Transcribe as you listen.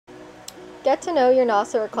Get to know your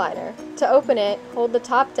Nauset Recliner. To open it, hold the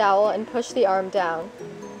top dowel and push the arm down.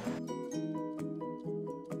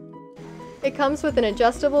 It comes with an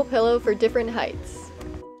adjustable pillow for different heights.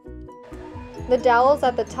 The dowels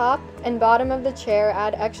at the top and bottom of the chair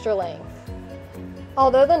add extra length.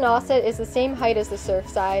 Although the Nauset is the same height as the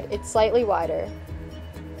Surfside, it's slightly wider.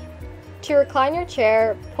 To recline your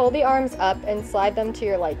chair, pull the arms up and slide them to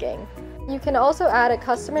your liking. You can also add a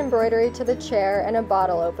custom embroidery to the chair and a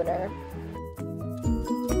bottle opener.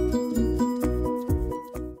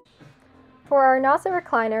 For our Nauset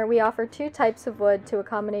Recliner, we offer two types of wood to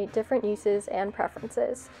accommodate different uses and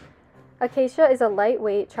preferences. Acacia is a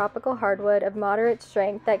lightweight tropical hardwood of moderate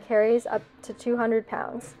strength that carries up to 200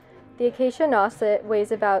 pounds. The Acacia Nauset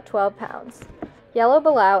weighs about 12 pounds. Yellow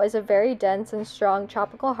Balau is a very dense and strong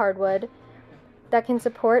tropical hardwood that can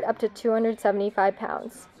support up to 275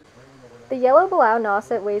 pounds. The Yellow Balau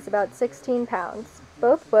Nauset weighs about 16 pounds.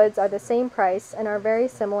 Both woods are the same price and are very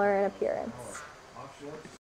similar in appearance.